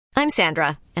I'm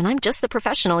Sandra, and I'm just the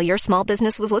professional your small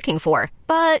business was looking for.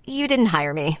 But you didn't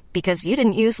hire me because you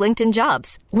didn't use LinkedIn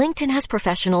Jobs. LinkedIn has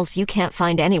professionals you can't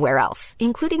find anywhere else,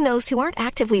 including those who aren't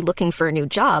actively looking for a new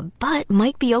job, but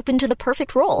might be open to the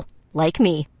perfect role, like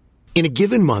me. In a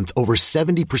given month, over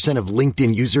 70% of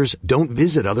LinkedIn users don't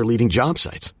visit other leading job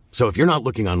sites. So if you're not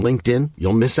looking on LinkedIn,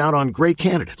 you'll miss out on great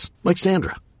candidates like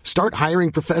Sandra. Start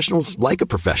hiring professionals like a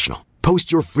professional.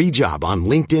 Post your free job on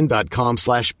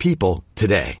linkedin.com/people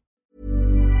today.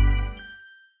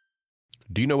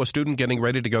 Do you know a student getting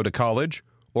ready to go to college?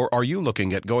 Or are you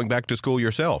looking at going back to school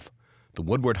yourself? The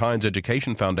Woodward Hines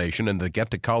Education Foundation and the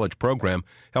Get to College program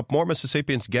help more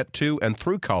Mississippians get to and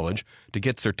through college to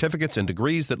get certificates and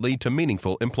degrees that lead to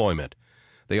meaningful employment.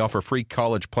 They offer free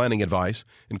college planning advice,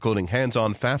 including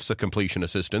hands-on FAFSA completion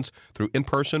assistance through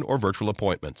in-person or virtual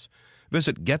appointments.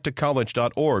 Visit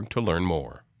gettocollege.org to learn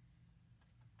more.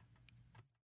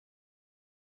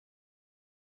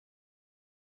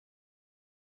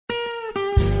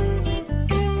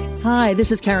 Hi,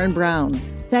 this is Karen Brown.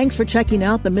 Thanks for checking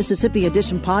out the Mississippi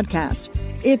Edition podcast.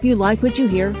 If you like what you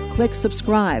hear, click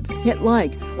subscribe, hit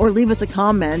like, or leave us a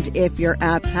comment if your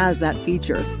app has that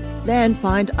feature. Then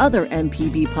find other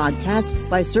MPB podcasts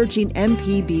by searching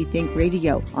MPB Think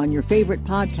Radio on your favorite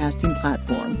podcasting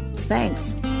platform.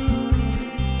 Thanks.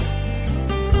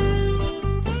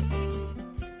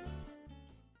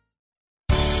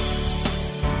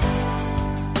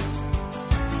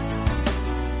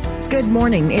 Good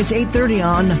morning. It's 8:30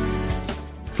 on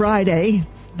Friday,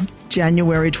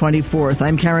 January 24th.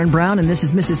 I'm Karen Brown, and this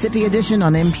is Mississippi Edition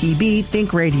on MPB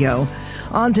Think Radio.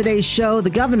 On today's show, the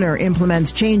governor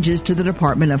implements changes to the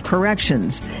Department of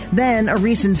Corrections. Then, a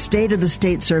recent State of the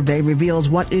State survey reveals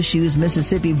what issues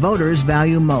Mississippi voters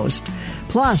value most.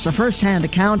 Plus, a first-hand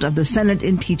account of the Senate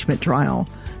impeachment trial.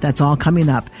 That's all coming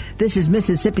up. This is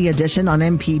Mississippi Edition on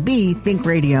MPB Think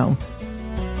Radio.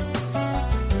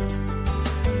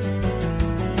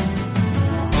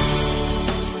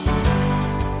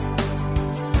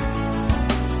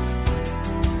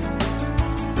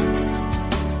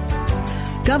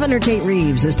 Governor Tate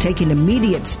Reeves is taking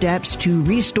immediate steps to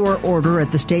restore order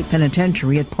at the state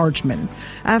penitentiary at Parchman.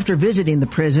 After visiting the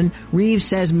prison, Reeves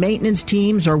says maintenance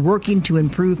teams are working to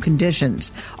improve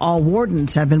conditions. All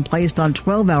wardens have been placed on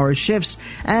 12-hour shifts,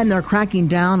 and they're cracking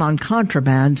down on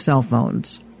contraband cell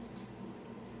phones.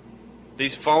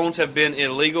 These phones have been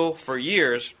illegal for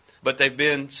years, but they've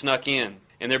been snuck in,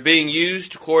 and they're being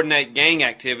used to coordinate gang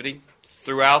activity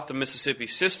throughout the Mississippi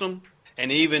system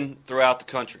and even throughout the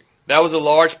country. That was a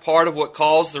large part of what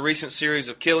caused the recent series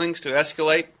of killings to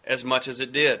escalate as much as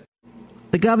it did.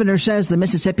 The governor says the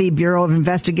Mississippi Bureau of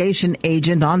Investigation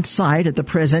agent on site at the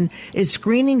prison is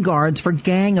screening guards for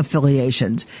gang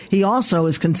affiliations. He also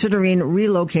is considering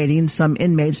relocating some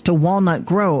inmates to Walnut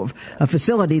Grove, a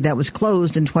facility that was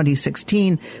closed in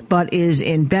 2016 but is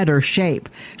in better shape.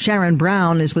 Sharon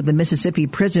Brown is with the Mississippi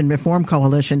Prison Reform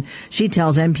Coalition. She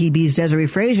tells MPB's Desiree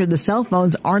Frazier the cell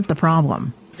phones aren't the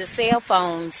problem. The cell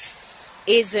phones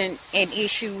isn't an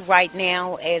issue right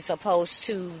now as opposed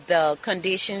to the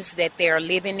conditions that they're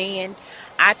living in.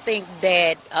 I think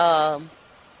that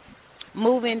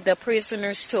moving the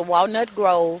prisoners to Walnut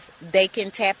Grove, they can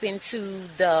tap into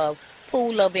the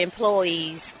pool of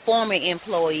employees, former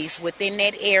employees within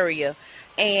that area,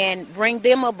 and bring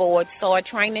them aboard, start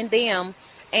training them,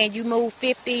 and you move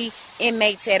 50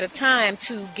 inmates at a time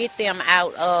to get them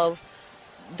out of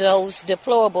those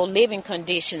deplorable living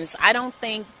conditions. I don't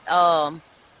think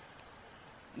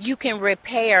you can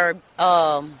repair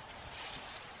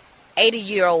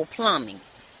 80-year-old plumbing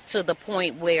to the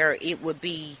point where it would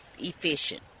be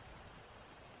efficient.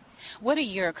 What are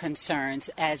your concerns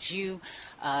as you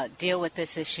deal with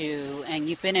this issue, and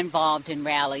you've been involved in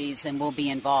rallies and will be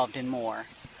involved in more?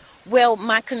 Well,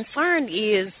 my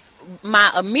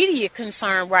immediate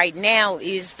concern right now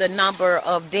is the number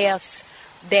of deaths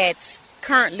that's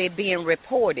currently being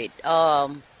reported.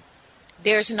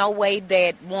 There's no way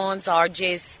that ones are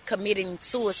just committing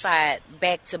suicide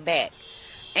back to back.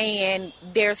 And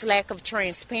there's lack of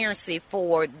transparency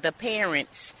for the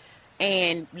parents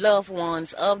and loved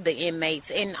ones of the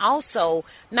inmates, and also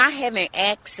not having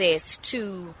access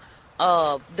to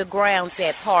the grounds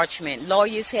at Parchman.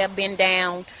 Lawyers have been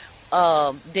down,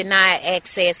 denied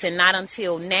access, and not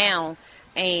until now,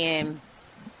 and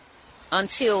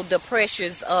until the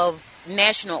pressures of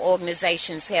national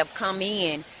organizations have come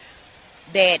in,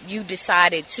 that you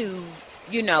decided to,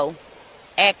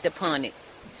 act upon it.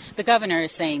 The governor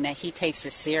is saying that he takes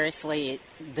this seriously.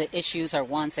 the issues are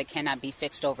ones that cannot be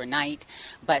fixed overnight,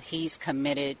 but he's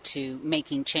committed to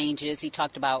making changes. He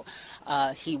talked about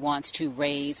he wants to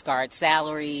raise guard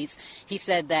salaries. He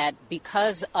said that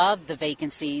because of the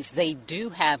vacancies, they do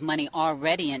have money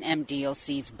already in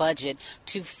MDOC's budget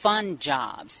to fund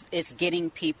jobs. It's getting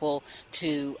people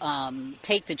to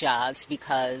take the jobs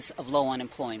because of low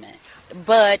unemployment.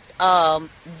 But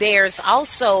there's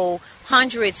also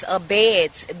hundreds of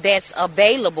beds that's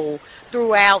available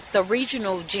throughout the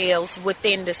regional jails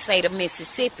within the state of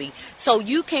Mississippi. So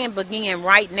you can begin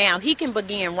right now, he can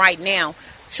begin right now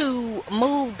to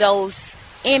move those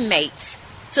inmates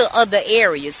to other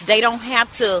areas. They don't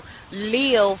have to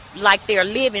live like they're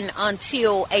living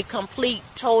until a complete,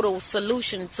 total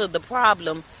solution to the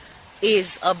problem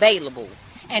is available.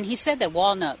 And he said that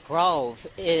Walnut Grove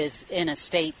is in a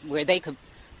state where they could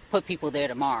put people there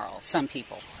tomorrow, some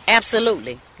people.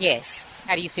 Absolutely, yes.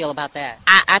 How do you feel about that?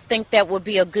 I think that would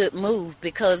be a good move,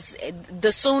 because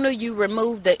the sooner you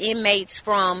remove the inmates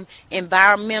from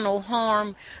environmental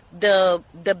harm, the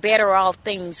better off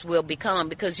things will become,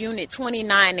 because Unit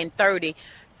 29 and 30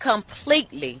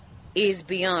 completely is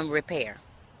beyond repair.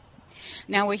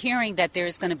 Now, we're hearing that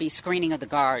there's going to be screening of the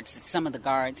guards. Some of the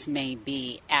guards may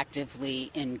be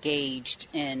actively engaged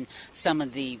in some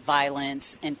of the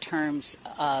violence in terms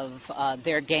of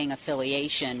their gang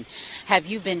affiliation. Have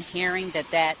you been hearing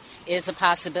that is a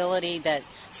possibility, that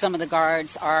some of the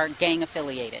guards are gang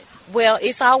affiliated? Well,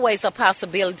 it's always a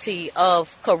possibility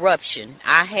of corruption.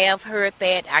 I have heard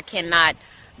that. I cannot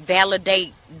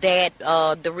validate that.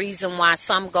 The reason why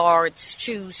some guards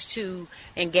choose to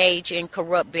engage in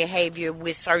corrupt behavior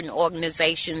with certain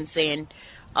organizations, and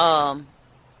I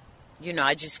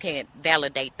just can't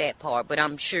validate that part, but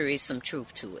I'm sure there's some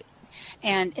truth to it.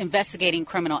 And investigating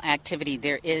criminal activity,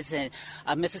 there is a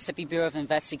Mississippi Bureau of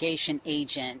Investigation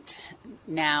agent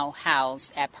now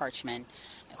housed at Parchman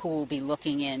who will be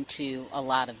looking into a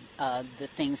lot of the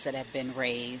things that have been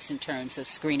raised in terms of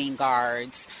screening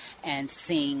guards and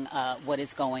seeing what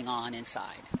is going on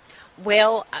inside.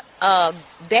 Well,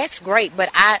 that's great, but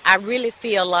I really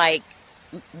feel like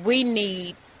we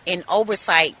need an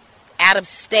oversight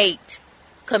out-of-state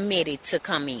committee to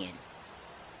come in.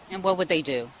 And what would they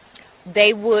do?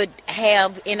 They would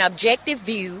have an objective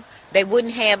view. They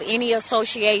wouldn't have any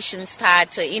associations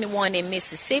tied to anyone in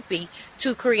Mississippi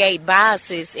to create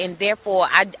biases, and therefore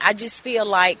I just feel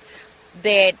like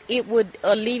that it would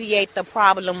alleviate the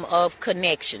problem of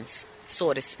connections,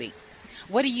 so to speak.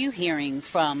 What are you hearing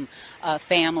from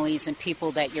families and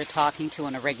people that you're talking to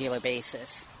on a regular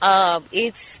basis?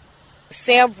 It's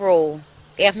several,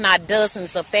 if not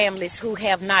dozens, of families who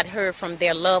have not heard from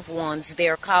their loved ones.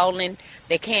 They're calling.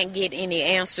 They can't get any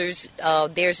answers.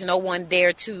 There's no one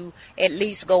there to at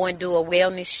least go and do a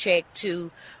wellness check to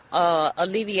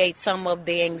alleviate some of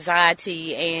the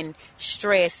anxiety and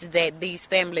stress that these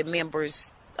family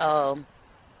members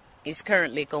is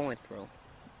currently going through.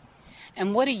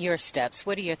 And what are your steps?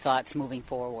 What are your thoughts moving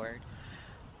forward?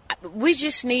 We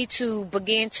just need to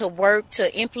begin to work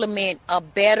to implement a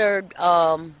better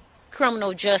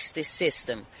criminal justice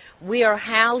system. We are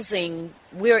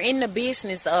in the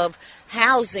business of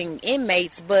housing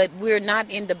inmates, but we're not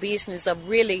in the business of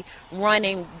really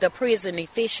running the prison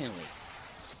efficiently.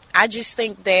 I just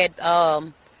think that,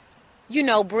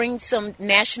 bring some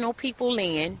national people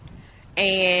in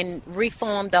and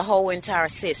reform the whole entire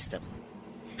system.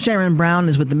 Sharon Brown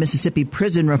is with the Mississippi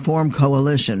Prison Reform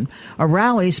Coalition. A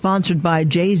rally sponsored by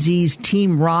Jay-Z's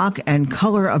Team Rock and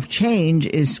Color of Change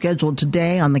is scheduled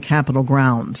today on the Capitol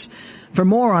grounds. For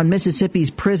more on Mississippi's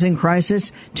prison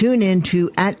crisis, tune in to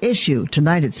At Issue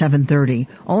tonight at 7:30,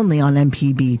 only on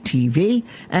MPB TV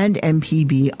and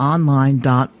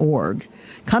mpbonline.org.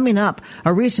 Coming up,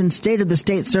 a recent State of the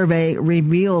State survey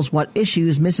reveals what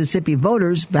issues Mississippi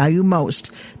voters value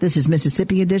most. This is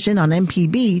Mississippi Edition on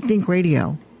MPB Think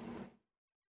Radio.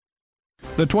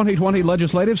 The 2020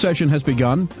 legislative session has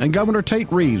begun, and Governor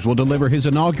Tate Reeves will deliver his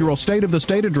inaugural State of the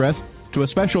State address to a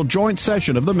special joint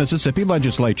session of the Mississippi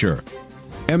Legislature.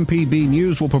 MPB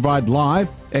News will provide live,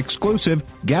 exclusive,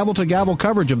 gavel-to-gavel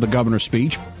coverage of the governor's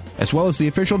speech, as well as the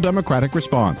official Democratic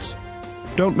response.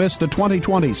 Don't miss the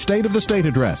 2020 State of the State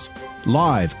address,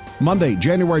 live Monday,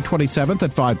 January 27th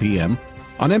at 5 p.m.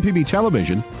 on MPB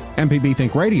Television, MPB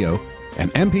Think Radio,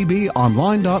 and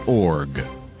mpbonline.org.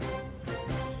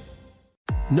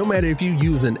 No matter if you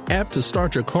use an app to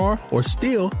start your car or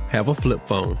still have a flip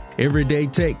phone, Everyday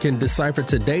Tech can decipher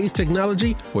today's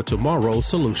technology for tomorrow's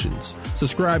solutions.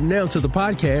 Subscribe now to the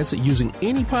podcast using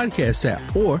any podcast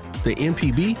app or the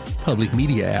MPB Public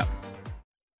Media app.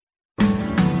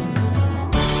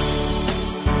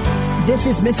 This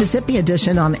is Mississippi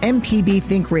Edition on MPB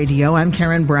Think Radio. I'm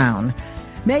Karen Brown.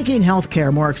 Making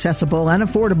healthcare more accessible and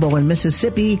affordable in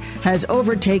Mississippi has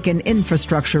overtaken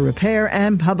infrastructure repair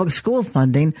and public school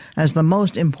funding as the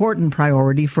most important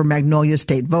priority for Magnolia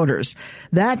State voters.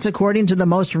 That's according to the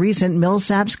most recent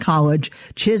Millsaps College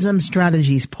Chism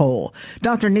Strategies poll.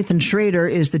 Dr. Nathan Schrader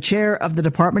is the chair of the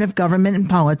Department of Government and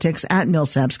Politics at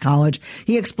Millsaps College.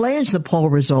 He explains the poll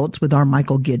results with our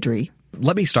Michael Guidry.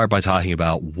 Let me start by talking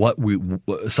about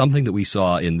something that we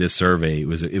saw in this survey.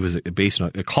 It was based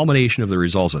on a culmination of the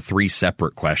results of three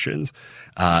separate questions,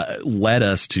 led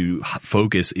us to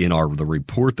focus in the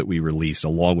report that we released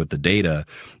along with the data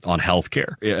on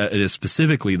healthcare.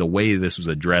 Specifically, the way this was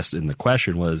addressed in the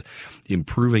question was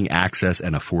improving access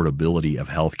and affordability of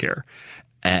healthcare.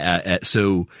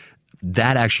 So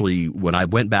that actually, when I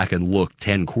went back and looked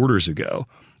 10 quarters ago,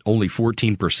 only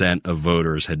 14% of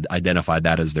voters had identified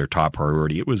that as their top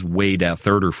priority. It was way down,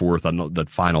 third or fourth on the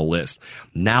final list.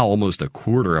 Now almost a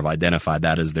quarter have identified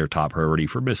that as their top priority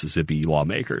for Mississippi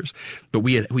lawmakers. But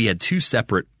we had two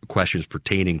separate questions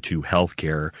pertaining to health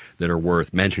care that are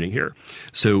worth mentioning here.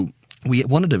 So we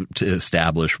wanted to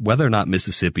establish whether or not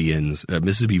Mississippi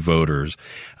voters,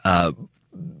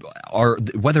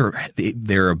 whether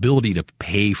their ability to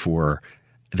pay for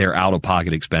their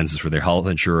out-of-pocket expenses for their health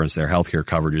insurance, their health care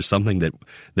coverage is something that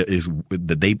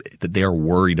they are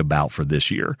worried about for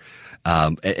this year.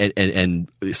 And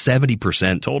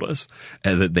 70% told us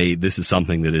that this is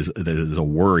something that is a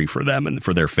worry for them and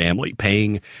for their family,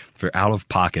 paying for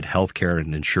out-of-pocket health care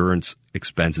and insurance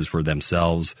expenses for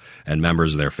themselves and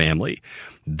members of their family.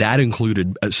 That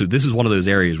included, so this is one of those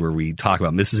areas where we talk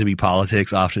about Mississippi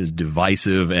politics often is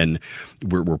divisive and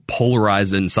we're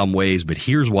polarized in some ways, but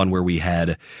here's one where we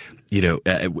had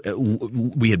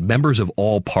members of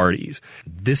all parties.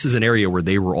 This is an area where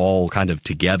they were all kind of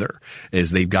together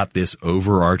as they've got this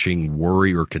overarching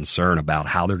worry or concern about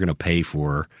how they're going to pay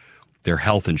for their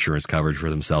health insurance coverage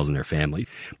for themselves and their family.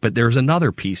 But there's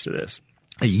another piece to this.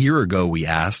 A year ago, we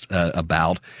asked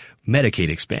about Medicaid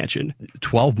expansion.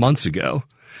 12 months ago,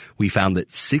 we found that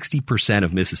 60%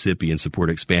 of Mississippians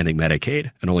support expanding Medicaid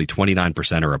and only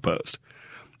 29% are opposed.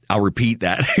 I'll repeat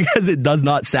that because it does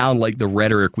not sound like the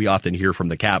rhetoric we often hear from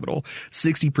the Capitol.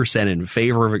 60% in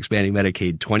favor of expanding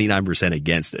Medicaid, 29%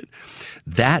 against it.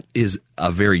 That is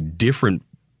a very different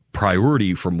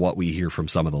priority from what we hear from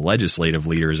some of the legislative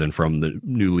leaders and from the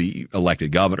newly elected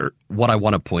governor. What I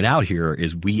want to point out here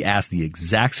is we asked the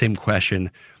exact same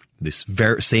question, this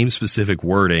very same specific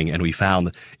wording, and we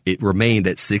found it remained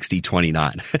at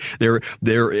 60-29.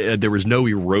 There was no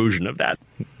erosion of that.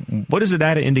 What is the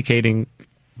data indicating,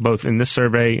 both in this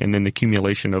survey and in the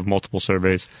accumulation of multiple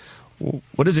surveys?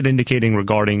 What is it indicating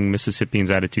regarding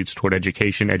Mississippians' attitudes toward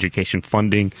education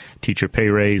funding, teacher pay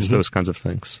raise, those kinds of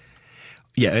things?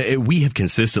 Yeah, we have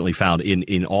consistently found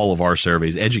in all of our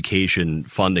surveys, education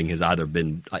funding has either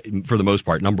been, for the most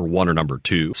part, number one or number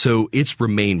two. So it's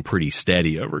remained pretty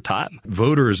steady over time.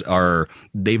 Voters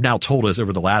they've now told us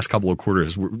over the last couple of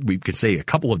quarters, we could say a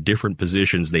couple of different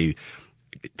positions they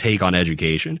take on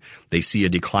education. They see a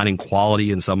declining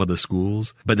quality in some of the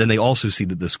schools, but then they also see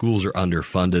that the schools are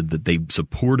underfunded, that they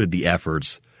supported the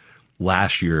efforts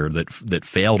last year that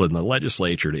failed in the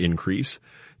legislature to increase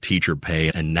teacher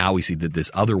pay, and now we see that this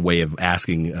other way of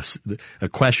asking a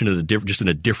question in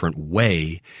a different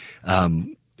way.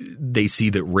 They see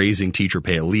that raising teacher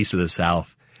pay, at least to the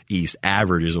Southeast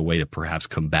average, is a way to perhaps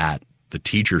combat the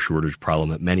teacher shortage problem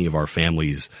that many of our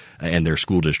families and their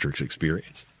school districts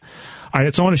experience. All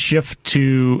right, so I want to shift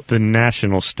to the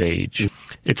national stage.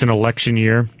 It's an election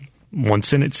year. One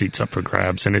Senate seat's up for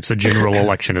grabs, and it's a general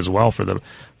election as well for the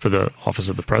office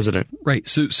of the president. Right.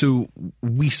 So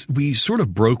we sort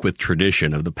of broke with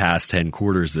tradition of the past 10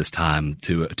 quarters this time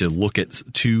to look at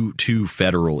two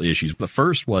federal issues. The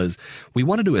first was we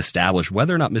wanted to establish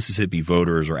whether or not Mississippi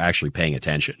voters are actually paying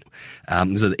attention.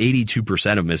 So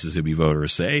 82% of Mississippi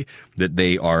voters say that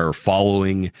they are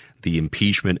following the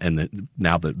impeachment and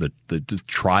the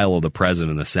trial of the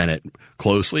president and the Senate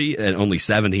closely, and only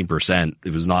 17%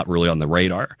 it was not really on the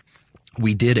radar.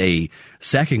 We did a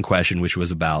second question, which was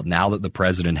about, now that the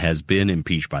president has been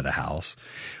impeached by the House,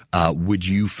 would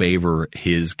you favor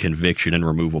his conviction and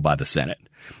removal by the Senate?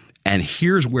 And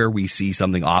here's where we see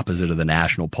something opposite of the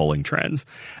national polling trends.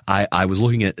 I was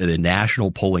looking at the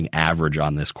national polling average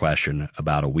on this question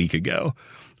about a week ago.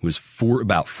 It was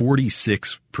about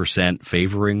 46%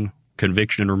 favoring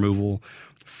conviction and removal,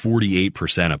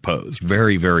 48% opposed.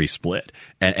 Very, very split.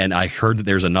 And I heard that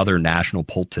there's another national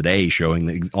poll today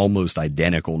showing almost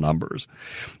identical numbers.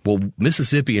 Well,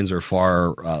 Mississippians are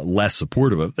far less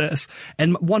supportive of this.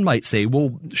 And one might say,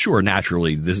 well, sure,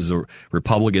 naturally, this is a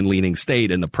Republican-leaning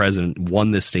state and the president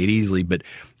won this state easily. But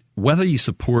whether you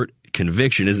support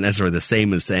conviction isn't necessarily the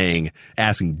same as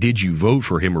asking, did you vote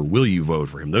for him or will you vote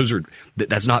for him?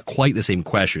 That's not quite the same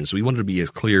question. So we wanted to be as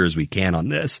clear as we can on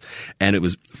this. And it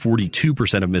was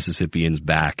 42% of Mississippians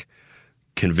back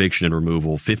conviction and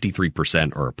removal,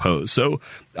 53% are opposed. So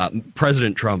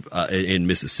President Trump in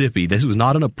Mississippi, this was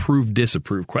not an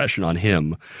approve-disapprove question on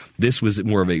him. This was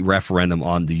more of a referendum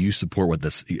on, do you support what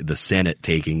the Senate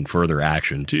taking further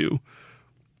action to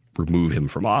remove him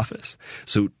from office?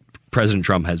 So President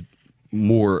Trump has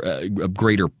a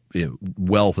greater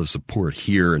wealth of support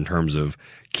here in terms of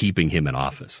keeping him in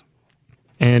office.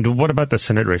 And what about the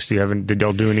Senate race? Did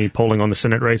y'all do any polling on the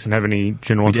Senate race and have any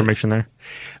general information there?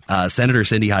 Senator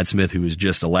Cindy Hyde-Smith, who was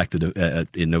just elected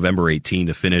in November 18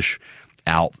 to finish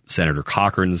out Senator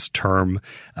Cochran's term,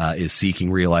 is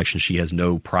seeking re-election. She has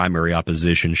no primary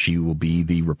opposition. She will be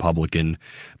the Republican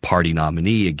Party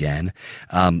nominee again.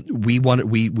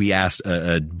 We asked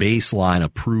a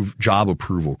baseline job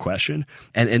approval question,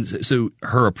 and so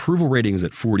her approval rating is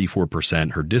at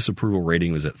 44%. Her disapproval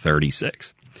rating was at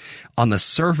 36%. On the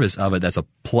surface of it, that's a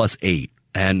 +8,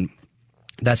 and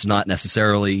that's not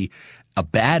necessarily a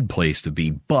bad place to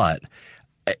be, but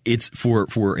it's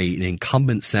for an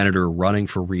incumbent senator running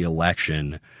for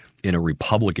re-election in a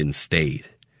Republican state,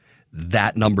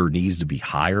 that number needs to be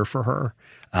higher for her.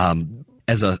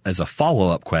 As a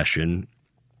follow-up question,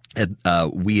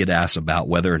 we had asked about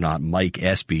whether or not Mike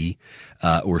Espy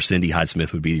or Cindy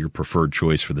Hyde-Smith would be your preferred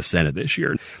choice for the Senate this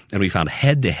year. And we found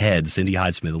head-to-head, Cindy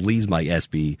Hyde-Smith leads Mike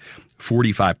Espy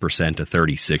 45% to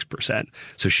 36%.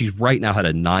 So she's right now had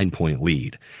a 9-point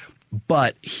lead.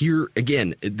 But here,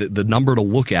 again, the number to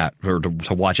look at or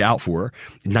to watch out for,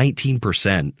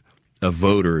 19% of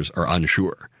voters are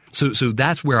unsure. So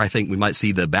that's where I think we might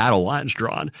see the battle lines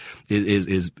drawn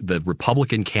is the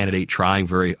Republican candidate trying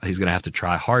he's going to have to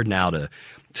try hard now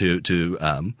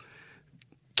to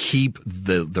keep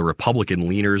the Republican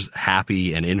leaners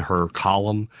happy and in her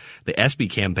column. The Espy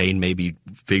campaign may be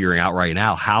figuring out right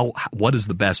now what is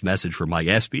the best message for Mike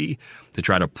Espy to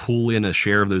try to pull in a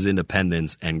share of those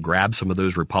independents and grab some of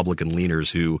those Republican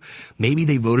leaners who maybe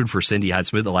they voted for Cindy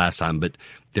Hyde-Smith the last time, but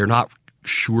they're not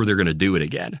sure they're going to do it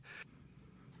again.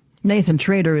 Nathan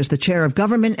Trader is the chair of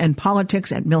government and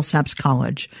politics at Millsaps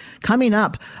College. Coming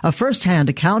up, a first-hand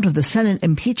account of the Senate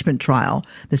impeachment trial.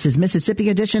 This is Mississippi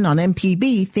Edition on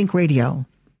MPB Think Radio.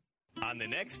 On the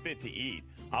next Fit to Eat,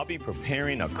 I'll be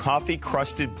preparing a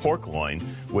coffee-crusted pork loin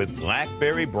with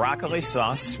blackberry broccoli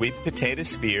sauce, sweet potato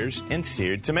spears, and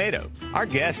seared tomato. Our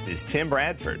guest is Tim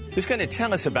Bradford, who's going to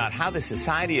tell us about how the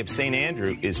Society of St.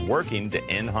 Andrew is working to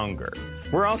end hunger.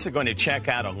 We're also going to check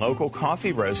out a local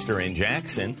coffee roaster in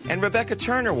Jackson, and Rebecca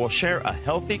Turner will share a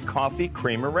healthy coffee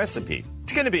creamer recipe.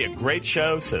 It's going to be a great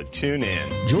show, so tune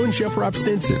in. Join Chef Rob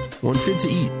Stinson on Fit to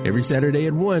Eat every Saturday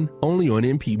at 1, only on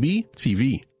MPB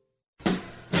TV.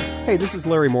 Hey, this is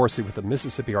Larry Morrissey with the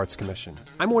Mississippi Arts Commission.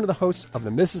 I'm one of the hosts of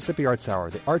the Mississippi Arts Hour,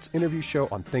 the arts interview show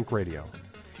on Think Radio.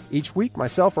 Each week,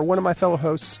 myself or one of my fellow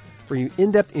hosts bring you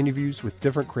in-depth interviews with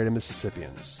different creative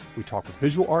Mississippians. We talk with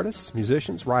visual artists,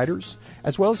 musicians, writers,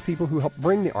 as well as people who help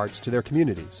bring the arts to their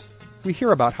communities. We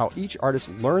hear about how each artist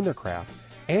learned their craft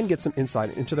and get some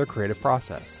insight into their creative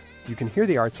process. You can hear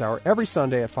the Arts Hour every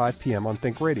Sunday at 5 p.m. on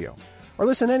Think Radio, or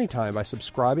listen anytime by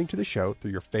subscribing to the show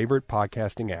through your favorite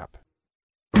podcasting app.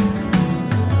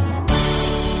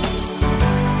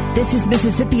 This is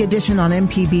Mississippi Edition on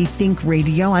MPB Think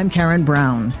Radio. I'm Karen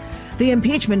Brown. The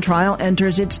impeachment trial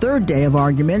enters its third day of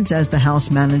arguments as the House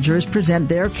managers present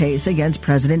their case against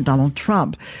President Donald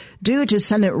Trump. Due to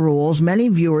Senate rules, many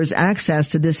viewers' access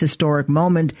to this historic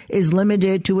moment is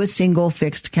limited to a single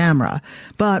fixed camera.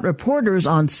 But reporters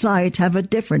on site have a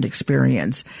different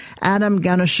experience. Adam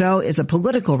Ganeshow is a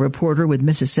political reporter with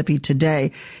Mississippi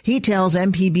Today. He tells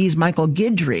MPB's Michael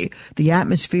Guidry the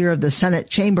atmosphere of the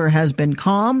Senate chamber has been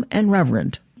calm and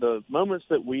reverent. The moments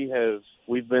that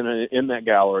we've been in that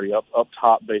gallery up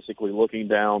top, basically looking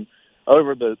down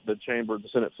over the chamber, the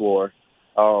Senate floor,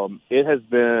 it has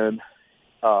been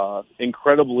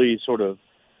incredibly sort of,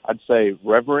 I'd say,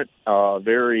 reverent,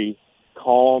 very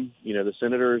calm. You know, the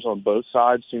senators on both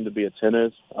sides seem to be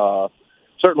attentive,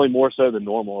 certainly more so than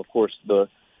normal. Of course, the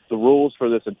rules for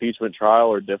this impeachment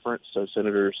trial are different, so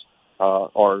senators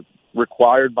are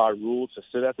required by rules to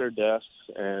sit at their desks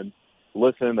and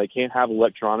listen. They can't have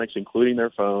electronics, including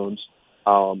their phones.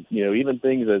 Even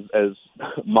things as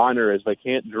minor as they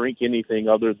can't drink anything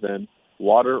other than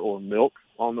water or milk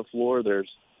on the floor. There's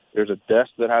a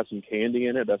desk that has some candy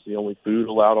in it. That's the only food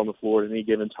allowed on the floor at any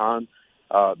given time.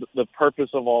 The purpose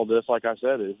of all this, like I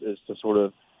said, is to sort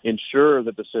of ensure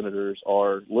that the senators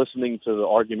are listening to the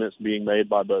arguments being made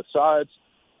by both sides.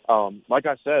 Like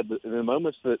I said, in the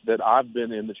moments that I've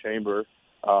been in the chamber,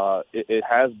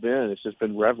 it's just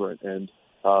been reverent, and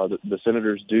the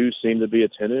senators do seem to be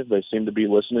attentive. They seem to be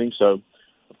listening. So,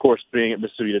 of course, being at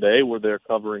Mississippi Today, where they're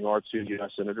covering our two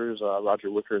U.S. senators, Roger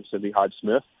Wicker and Cindy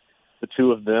Hyde-Smith, the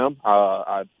two of them,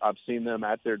 I've seen them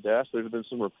at their desk. There's been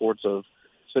some reports of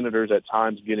senators at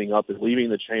times getting up and leaving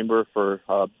the chamber for,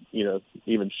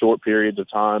 even short periods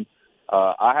of time.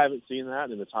 I haven't seen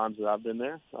that in the times that I've been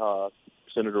there.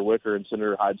 Senator Wicker and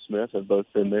Senator Hyde-Smith have both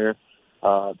been there.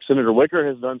 Senator Wicker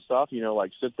has done stuff,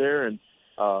 like sit there and,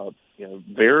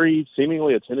 very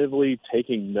seemingly attentively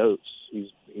taking notes.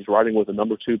 He's writing with a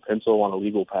number 2 pencil on a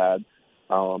legal pad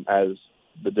as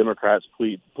the Democrats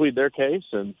plead their case,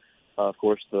 and of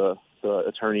course the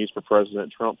attorneys for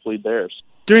President Trump plead theirs.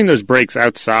 During those breaks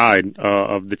outside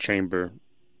of the chamber,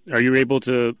 are you able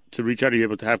to reach out? Are you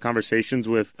able to have conversations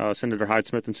with Senator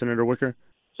Hyde-Smith and Senator Wicker?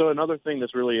 So another thing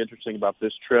that's really interesting about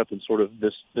this trip and sort of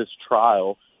this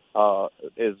trial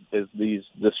is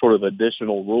this sort of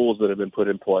additional rules that have been put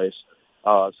in place.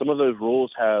 Some of those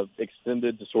rules have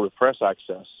extended to sort of press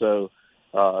access. So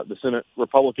the Senate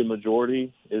Republican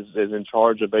majority is in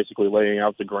charge of basically laying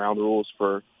out the ground rules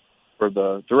for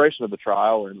the duration of the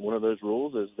trial, and one of those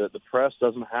rules is that the press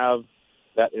doesn't have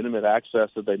that intimate access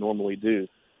that they normally do.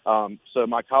 So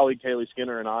my colleague Kaylee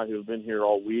Skinner and I, who have been here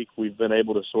all week, we've been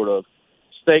able to sort of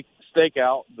stake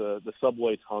out the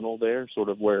subway tunnel there, sort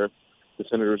of where the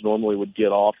senators normally would get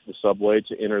off the subway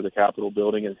to enter the Capitol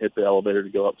building and hit the elevator to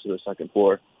go up to the second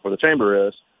floor where the chamber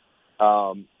is.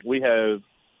 We have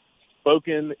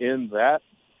spoken in that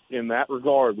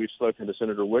regard. We've spoken to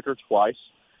Senator Wicker twice.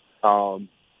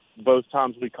 Both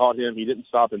times we caught him, he didn't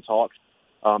stop and talk.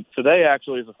 Today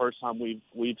actually is the first time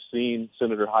we've seen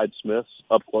Senator Hyde-Smith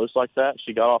up close like that.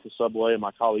 She got off the subway, and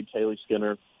my colleague Kaylee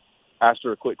Skinner asked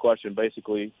her a quick question,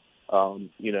 basically,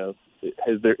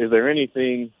 is there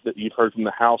anything that you've heard from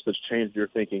the House that's changed your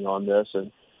thinking on this?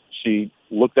 And she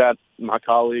looked at my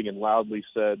colleague and loudly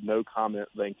said, "No comment,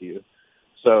 thank you."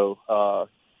 So,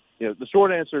 the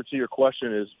short answer to your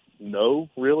question is no,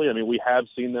 really. I mean, we have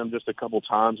seen them just a couple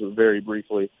times, but very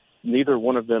briefly. Neither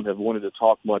one of them have wanted to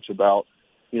talk much about,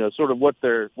 sort of what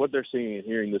they're seeing and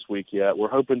hearing this week yet. We're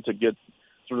hoping to get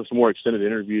sort of some more extended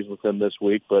interviews with them this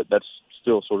week, but that's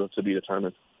still sort of to be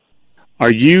determined.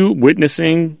 Are you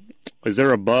witnessing, is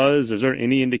there a buzz, is there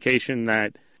any indication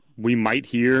that we might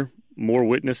hear more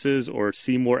witnesses or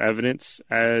see more evidence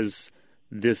as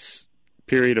this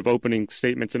period of opening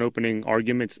statements and opening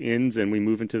arguments ends and we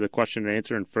move into the question and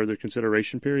answer and further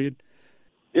consideration period?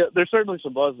 Yeah, there's certainly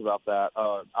some buzz about that.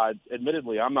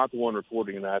 Admittedly, I'm not the one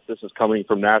reporting that. This is coming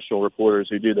from national reporters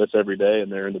who do this every day,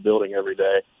 and they're in the building every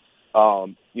day.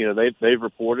 They've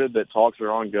reported that talks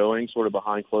are ongoing sort of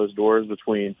behind closed doors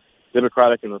between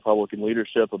Democratic and Republican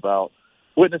leadership about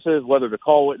witnesses, whether to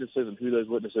call witnesses and who those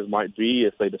witnesses might be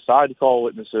if they decide to call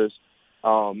witnesses.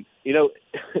 For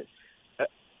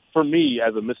me,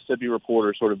 as a Mississippi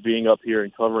reporter, sort of being up here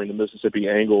and covering the Mississippi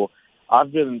angle,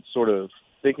 I've been sort of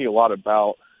thinking a lot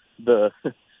about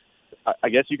I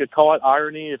guess you could call it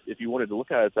irony if you wanted to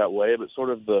look at it that way, but sort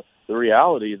of the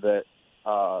reality that,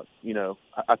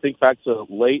 I think back to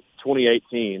late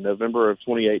 2018, November of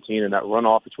 2018, and that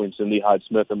runoff between Cindy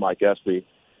Hyde-Smith and Mike Espy.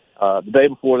 The day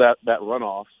before that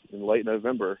runoff in late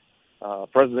November,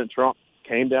 President Trump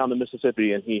came down to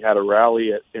Mississippi and he had a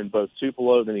rally in both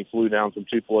Tupelo, then he flew down from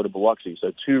Tupelo to Biloxi.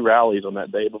 So 2 rallies on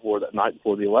that day before, that night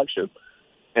before the election.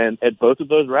 And at both of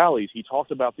those rallies, he talked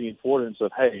about the importance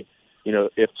of, hey,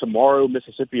 if tomorrow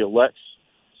Mississippi elects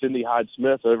Cindy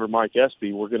Hyde-Smith over Mike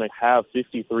Espy, we're going to have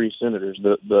 53 senators.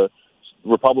 The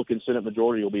Republican Senate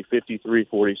majority will be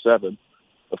 53-47.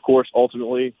 Of course,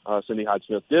 ultimately, Cindy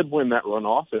Hyde-Smith did win that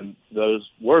runoff, and those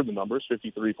were the numbers,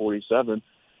 53-47.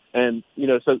 And,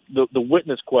 so the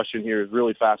witness question here is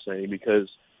really fascinating because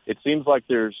it seems like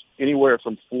there's anywhere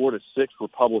from 4 to 6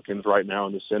 Republicans right now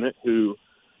in the Senate who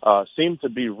seem to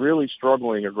be really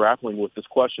struggling or grappling with this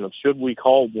question of should we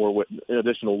call more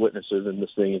additional witnesses in this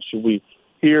thing, and should we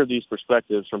hear these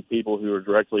perspectives from people who are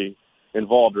directly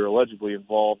involved or allegedly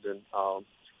involved in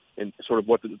sort of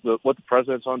what the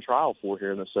president's on trial for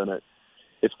here in the Senate.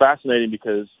 It's fascinating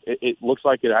because it looks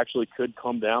like it actually could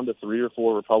come down to 3 or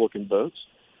 4 Republican votes.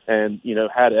 And,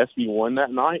 had SB won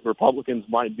that night, Republicans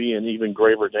might be in even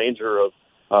graver danger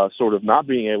of sort of not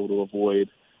being able to avoid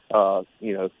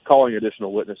calling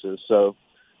additional witnesses. So,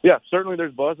 yeah, certainly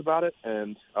there's buzz about it,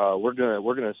 and we're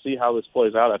gonna see how this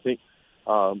plays out. I think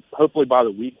hopefully by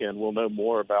the weekend we'll know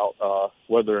more about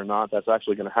whether or not that's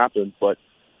actually going to happen. But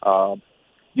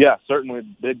yeah, certainly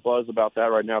big buzz about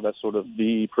that right now. That's sort of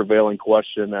the prevailing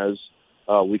question as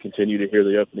we continue to hear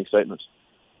the opening statements.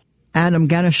 Adam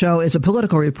Ganeshow is a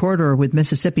political reporter with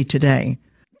Mississippi Today.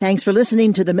 Thanks for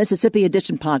listening to the Mississippi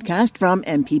Edition podcast from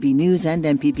MPB News and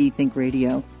MPB Think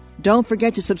Radio. Don't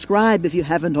forget to subscribe if you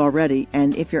haven't already,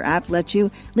 and if your app lets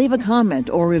you, leave a comment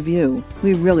or review.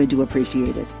 We really do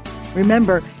appreciate it.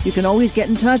 Remember, you can always get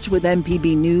in touch with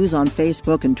MPB News on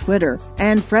Facebook and Twitter,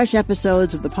 and fresh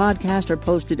episodes of the podcast are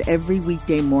posted every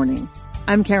weekday morning.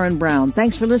 I'm Karen Brown.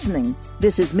 Thanks for listening.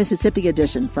 This is Mississippi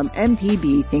Edition from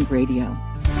MPB Think Radio.